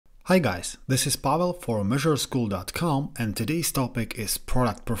Hi guys, this is Pavel for MeasureSchool.com and today's topic is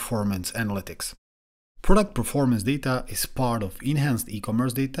Product Performance Analytics. Product performance data is part of enhanced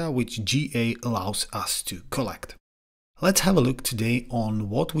e-commerce data which GA allows us to collect. Let's have a look today on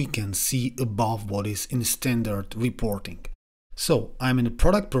what we can see above what is in standard reporting. So I'm in the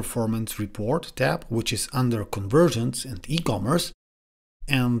Product Performance Report tab, which is under Conversions and e-commerce,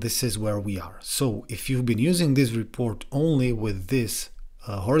 and this is where we are. So if you've been using this report only with this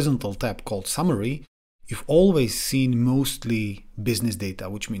horizontal tab called Summary, you've always seen mostly business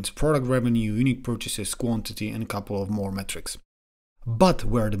data, which means product revenue, unique purchases, quantity, and a couple of more metrics. But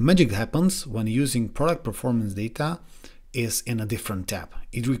where the magic happens when using product performance data is in a different tab.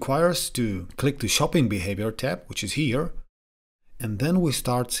 It requires to click the shopping behavior tab, which is here, and then we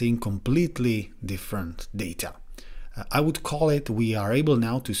start seeing completely different data. I would call it we are able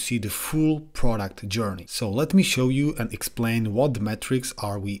now to see the full product journey. So let me show you and explain what the metrics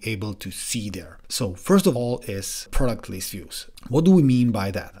are we able to see there. So first of all is product list views. What do we mean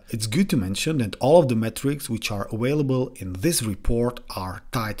by that? It's good to mention that all of the metrics which are available in this report are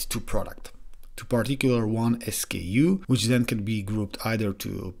tied to product, to particular one SKU, which then can be grouped either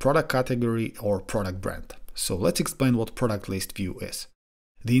to product category or product brand. So let's explain what product list view is.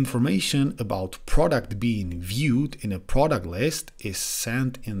 The information about product being viewed in a product list is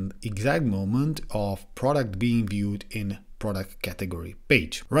sent in exact moment of product being viewed in product category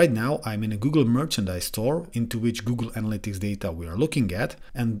page. Right now I'm in a Google merchandise store into which Google Analytics data we are looking at,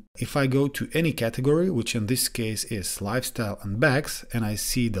 and if I go to any category, which in this case is lifestyle and bags, and I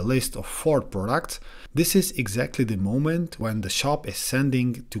see the list of 4 products, this is exactly the moment when the shop is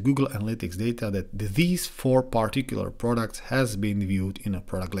sending to Google Analytics data that these 4 particular products has been viewed in a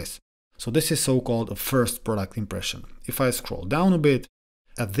product list. So this is so-called a first product impression. If I scroll down a bit,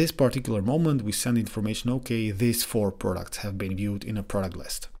 at this particular moment, we send information, okay, these 4 products have been viewed in a product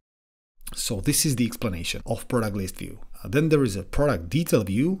list. So this is the explanation of product list view. Then there is a product detail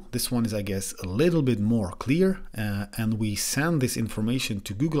view. This one is, I guess, a little bit more clear. And we send this information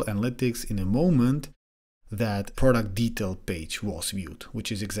to Google Analytics in a moment that product detail page was viewed,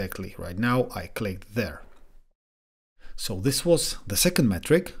 which is exactly right now. I clicked there. So this was the second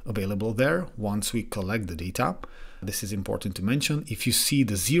metric available there once we collect the data. This is important to mention. If you see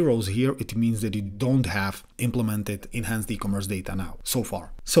the zeros here, it means that you don't have implemented enhanced e-commerce data now, so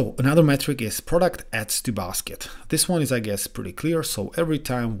far. So another metric is product adds to basket. This one is, I guess, pretty clear. So every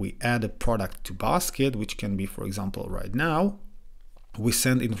time we add a product to basket, which can be, for example, right now, we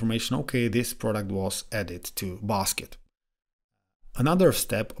send information, okay, this product was added to basket. Another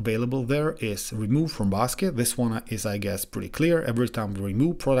step available there is remove from basket. This one is, I guess, pretty clear. Every time we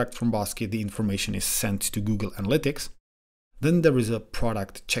remove product from basket, the information is sent to Google Analytics. Then there is a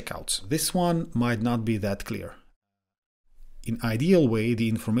product checkouts. This one might not be that clear. In ideal way, the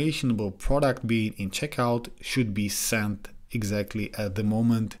information about product being in checkout should be sent exactly at the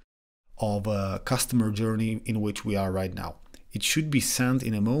moment of a customer journey in which we are right now. It should be sent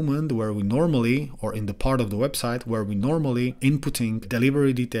in a moment where we normally, or in the part of the website where we normally inputting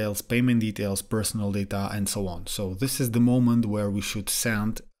delivery details, payment details, personal data, and so on. So this is the moment where we should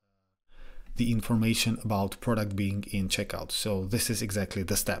send the information about product being in checkout. So this is exactly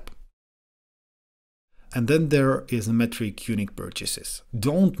the step. And then there is a metric unique purchases.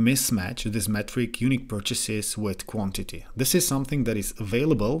 Don't mismatch this metric unique purchases with quantity. This is something that is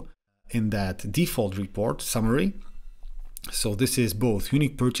available in that default report summary. So this is both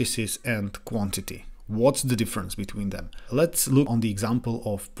unique purchases and quantity. What's the difference between them? Let's look on the example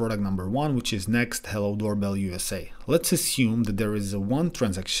of product number 1, which is Next Hello Doorbell USA. Let's assume that there is one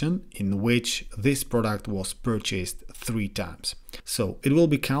transaction in which this product was purchased 3 times. So it will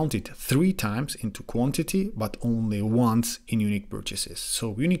be counted 3 times into quantity, but only once in unique purchases.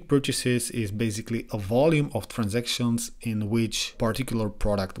 So unique purchases is basically a volume of transactions in which particular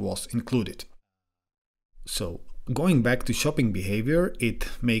product was included. So going back to shopping behavior, it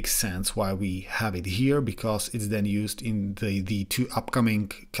makes sense why we have it here, because it's then used in the 2 upcoming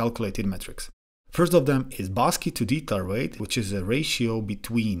calculated metrics. First of them is basket to detail rate, which is a ratio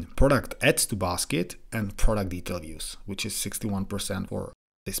between product adds to basket and product detail views, which is 61% for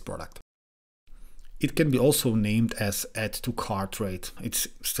this product. It can be also named as add to cart rate. It's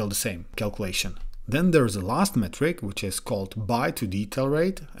still the same calculation. Then there's a last metric, which is called buy to detail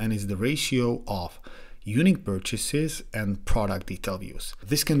rate, and is the ratio of unique purchases and product detail views.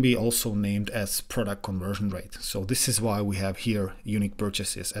 This can be also named as product conversion rate. So this is why we have here unique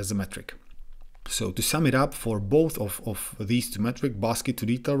purchases as a metric. So to sum it up, for both of these two metrics, basket to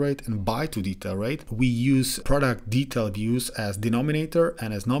detail rate and buy to detail rate, we use product detail views as denominator,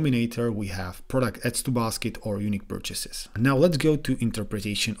 and as nominator we have product adds to basket or unique purchases. Now let's go to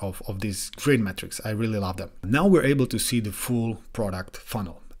interpretation of these great metrics. I really love them. Now we're able to see the full product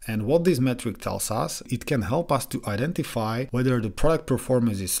funnel. And what this metric tells us, it can help us to identify whether the product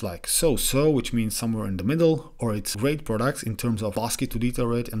performance is like so-so, which means somewhere in the middle, or it's great products in terms of basket to detail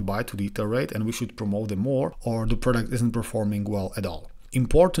rate and buy to detail rate, and we should promote them more, or the product isn't performing well at all.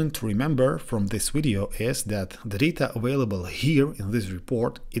 Important to remember from this video is that the data available here in this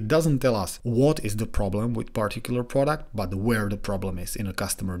report, it doesn't tell us what is the problem with particular product, but where the problem is in a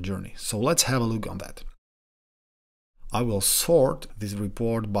customer journey. So let's have a look on that. I will sort this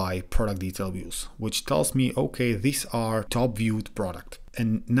report by product detail views, which tells me, okay, these are top viewed product.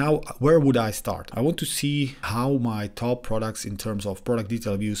 And now where would I start? I want to see how my top products in terms of product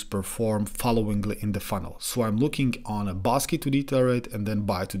detail views perform followingly in the funnel. So I'm looking on a basket to detail rate and then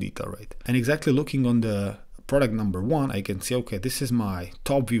buy to detail rate. And exactly looking on the product number 1, I can see, okay, this is my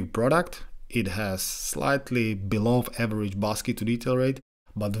top view product. It has slightly below average basket to detail rate,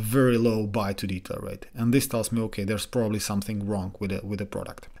 but very low buy to detail rate. And this tells me, okay, there's probably something wrong with the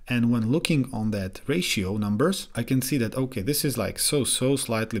product. And when looking on that ratio numbers, I can see that, okay, this is like so-so,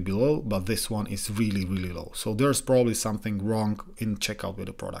 slightly below, but this one is really, really low. So there's probably something wrong in checkout with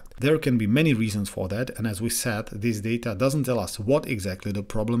the product. There can be many reasons for that. And as we said, this data doesn't tell us what exactly the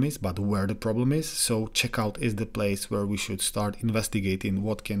problem is, but where the problem is. So checkout is the place where we should start investigating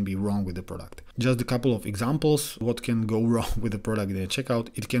what can be wrong with the product. Just a couple of examples, what can go wrong with the product in a checkout.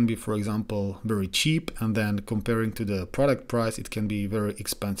 It can be, for example, very cheap, and then comparing to the product price, it can be very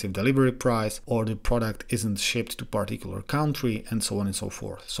expensive delivery price, or the product isn't shipped to particular country, and so on and so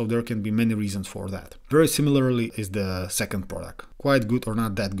forth. So there can be many reasons for that. Very similarly is the second product. Quite good or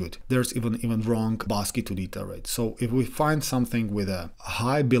not that good. There's even wrong basket to detail rate. So if we find something with a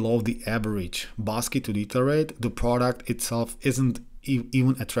high below the average basket to detail rate, the product itself isn't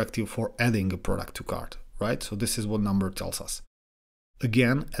even attractive for adding a product to cart, right? So this is what number tells us.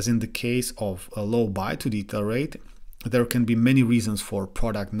 Again, as in the case of a low buy to detail rate, there can be many reasons for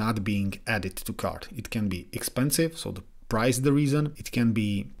product not being added to cart. It can be expensive, so the price is the reason. It can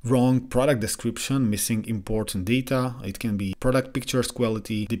be wrong product description, missing important data. It can be product pictures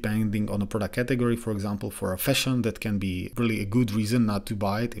quality, depending on the product category. For example, for a fashion, that can be really a good reason not to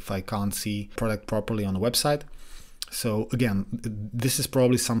buy it if I can't see product properly on the website. So again, this is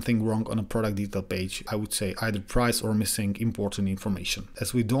probably something wrong on a product detail page. I would say either price or missing important information.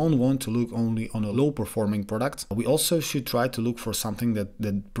 As we don't want to look only on a low performing product, we also should try to look for something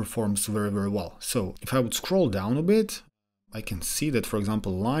that performs very, very well. So if I would scroll down a bit, I can see that, for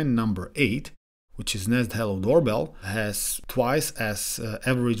example, line number 8, which is Nest Hello Doorbell, has twice as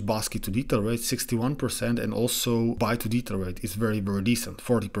average basket to detail rate, 61%, and also buy to detail rate is very, very decent,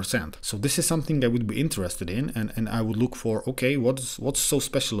 40%. So this is something I would be interested in, and I would look for, okay, what's so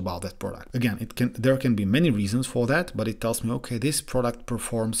special about that product? Again, there can be many reasons for that, but it tells me, okay, this product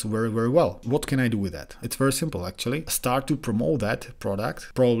performs very, very well. What can I do with that? It's very simple, actually. Start to promote that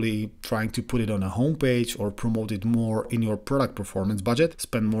product, probably trying to put it on a homepage or promote it more in your product performance budget,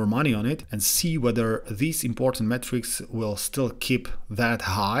 spend more money on it, and see whether these important metrics will still keep that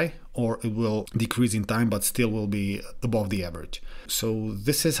high or it will decrease in time but still will be above the average. So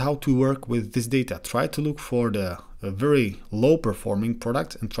this is how to work with this data. Try to look for the very low performing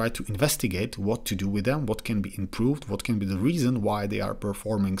products and try to investigate what to do with them, what can be improved, what can be the reason why they are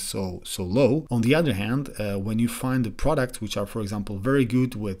performing so low. On the other hand, when you find the products which are, for example, very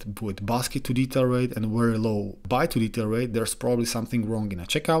good with basket to detail rate and very low buy to detail rate, there's probably something wrong in a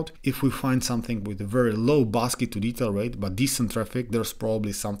checkout. If we find something with a very low basket to detail rate but decent traffic, there's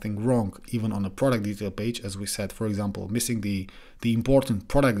probably something wrong even on a product detail page, as we said, for example, missing the important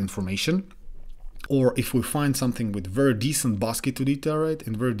product information. Or if we find something with very decent basket to detail rate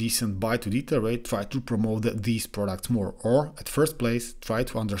and very decent buy to detail rate, try to promote these products more. Or at first place, try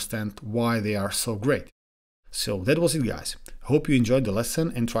to understand why they are so great. So that was it, guys. Hope you enjoyed the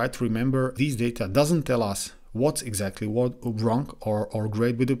lesson, and try to remember these data doesn't tell us what's exactly wrong or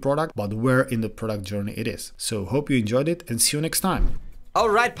great with the product, but where in the product journey it is. So hope you enjoyed it, and see you next time.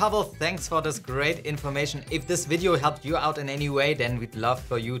 Alright, Pavel, thanks for this great information. If this video helped you out in any way, then we'd love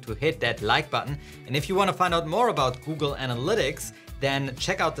for you to hit that like button. And if you want to find out more about Google Analytics, then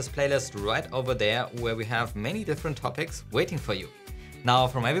check out this playlist right over there, where we have many different topics waiting for you. Now,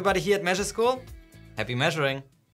 from everybody here at Measure School, happy measuring!